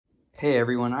Hey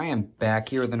everyone, I am back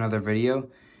here with another video,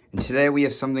 and today we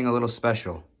have something a little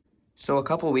special. So a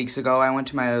couple weeks ago, I went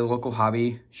to my local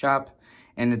hobby shop,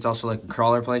 and it's also like a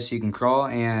crawler place so you can crawl,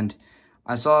 and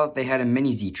I saw they had a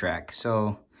Mini Z track,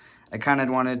 so I kind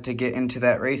of wanted to get into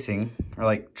that racing, or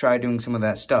like try doing some of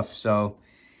that stuff, so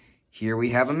here we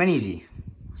have a Mini Z.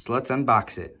 So let's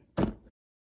unbox it.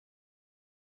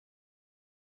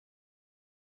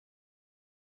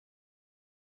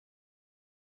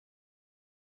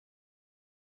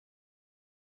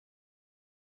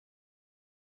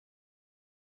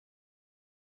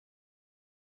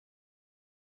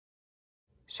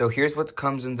 So here's what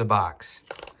comes in the box.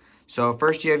 So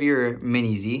first you have your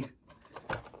Mini Z,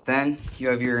 then you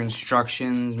have your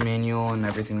instructions, manual, and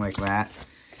everything like that.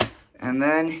 And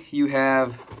then you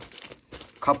have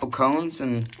a couple cones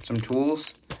and some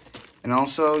tools. And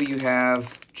also you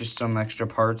have just some extra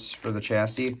parts for the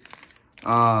chassis.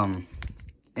 And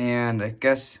I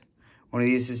guess one of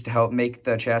these is to help make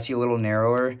the chassis a little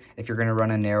narrower if you're gonna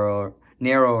run a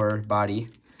narrower body.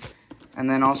 And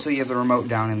then also you have the remote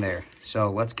down in there.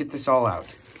 So let's get this all out.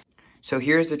 So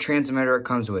here's the transmitter it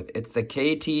comes with. It's the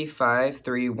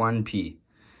KT531P.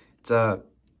 It's a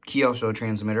Kyosho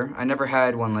transmitter. I never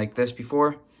had one like this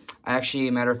before. I actually,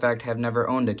 matter of fact, have never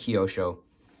owned a Kyosho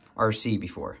RC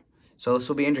before. So this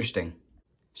will be interesting.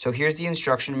 So here's the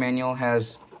instruction manual. It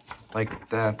has like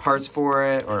the parts for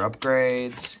it, or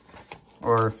upgrades,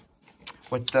 or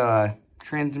what the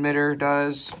transmitter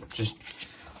does. Just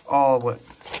all what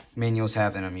manuals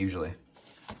have in them usually.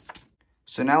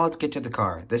 So now let's get to the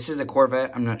car. This is a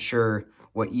Corvette. I'm not sure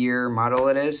what year model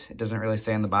it is. It doesn't really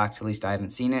say on the box, at least I haven't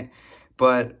seen it.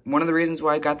 But one of the reasons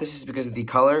why I got this is because of the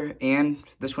color, and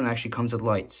this one actually comes with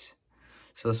lights.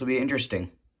 So this will be interesting.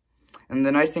 And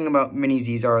the nice thing about Mini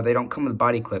Zs are they don't come with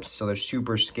body clips, so they're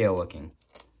super scale looking.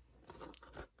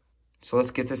 So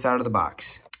let's get this out of the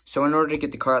box. So in order to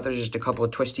get the car out, there's just a couple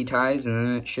of twisty ties, and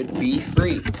then it should be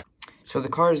free. So the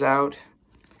car's out,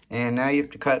 and now you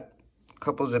have to cut a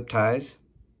couple zip ties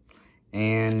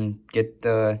and get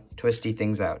the twisty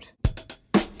things out.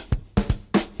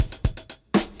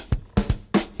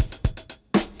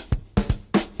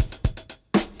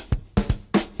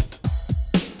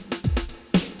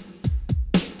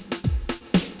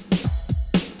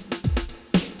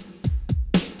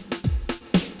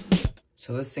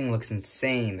 So this thing looks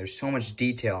insane. There's so much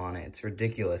detail on it. It's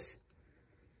ridiculous.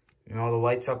 And all the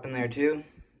lights up in there too.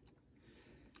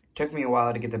 Took me a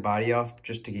while to get the body off,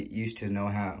 just to get used to know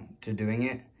how to doing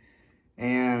it.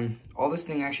 And all this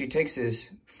thing actually takes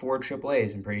is 4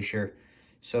 AAAs, I'm pretty sure.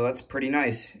 So that's pretty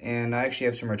nice. And I actually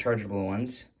have some rechargeable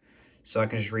ones, so I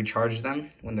can just recharge them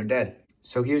when they're dead.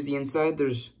 So here's the inside.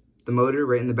 There's the motor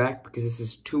right in the back because this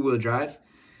is 2-wheel drive.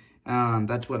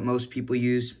 That's what most people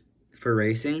use for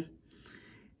racing.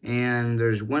 And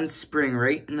there's one spring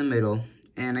right in the middle.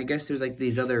 And I guess there's like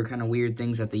these other kind of weird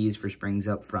things that they use for springs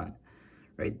up front.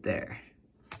 Right there.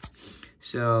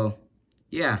 So,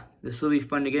 yeah, this will be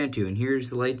fun to get into. And here's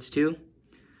the lights too.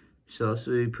 So this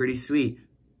will be pretty sweet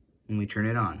when we turn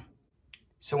it on.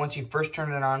 So once you first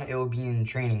turn it on, it will be in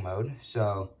training mode.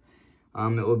 So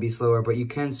it will be slower, but you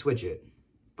can switch it.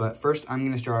 But first, I'm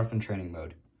going to start off in training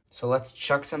mode. So let's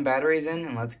chuck some batteries in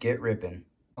and let's get ripping.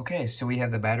 Okay, so we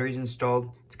have the batteries installed.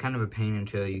 It's kind of a pain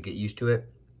until you get used to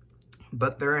it,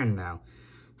 but they're in now.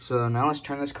 So now let's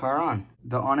turn this car on.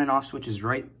 The on and off switch is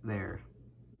right there.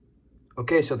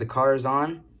 Okay, so the car is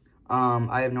on.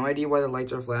 I have no idea why the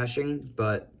lights are flashing,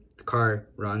 but the car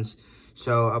runs.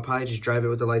 So I'll probably just drive it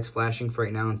with the lights flashing for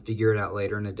right now and figure it out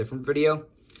later in a different video.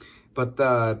 But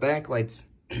the back lights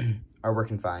are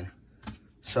working fine.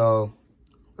 So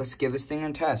let's give this thing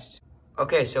a test.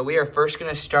 Okay, so we are first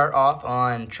gonna start off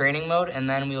on training mode, and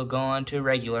then we'll go on to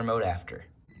regular mode after.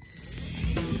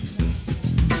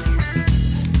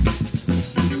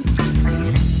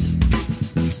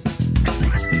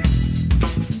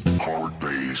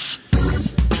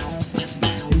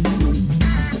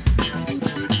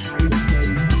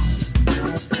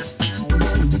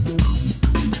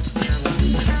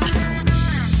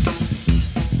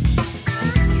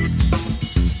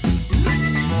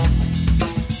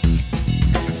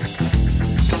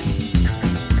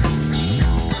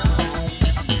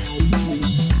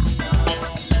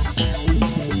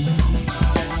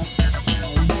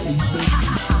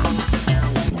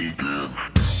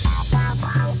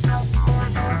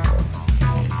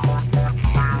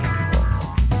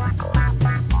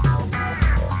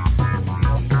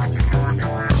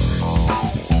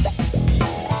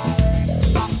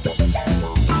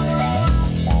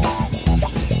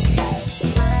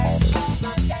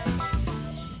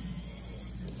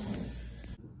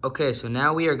 Okay, so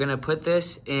now we are gonna put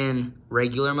this in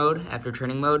regular mode. After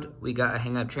training mode, we got a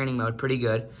hang up training mode pretty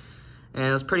good. And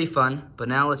it was pretty fun, but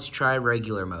now let's try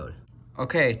regular mode.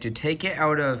 Okay, to take it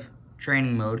out of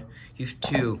training mode, you have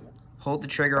to hold the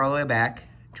trigger all the way back,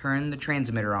 turn the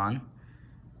transmitter on,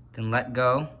 then let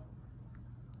go,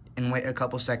 and wait a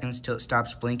couple seconds till it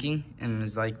stops blinking and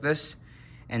is like this.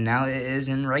 And now it is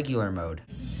in regular mode.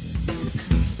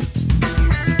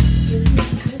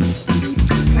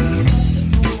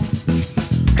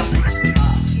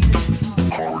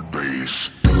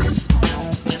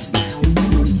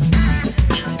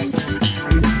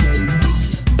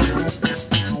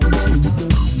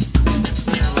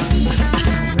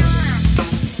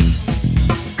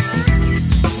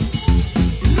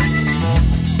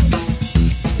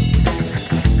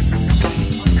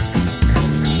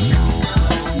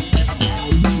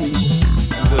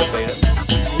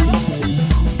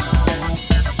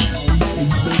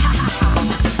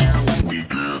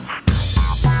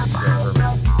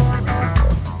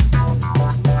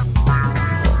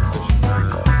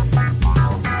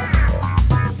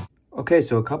 Okay,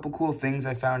 so a couple cool things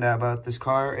I found out about this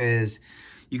car is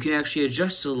you can actually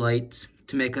adjust the lights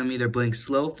to make them either blink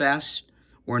slow, fast,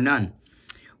 or none,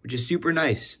 which is super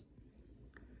nice.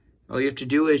 All you have to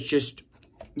do is just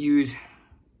use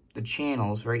the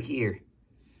channels right here.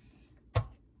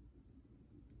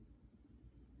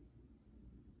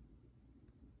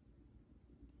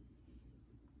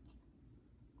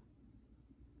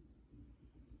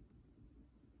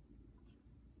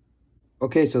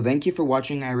 Okay, so thank you for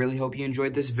watching. I really hope you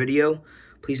enjoyed this video.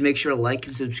 Please make sure to like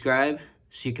and subscribe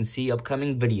so you can see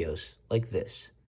upcoming videos like this.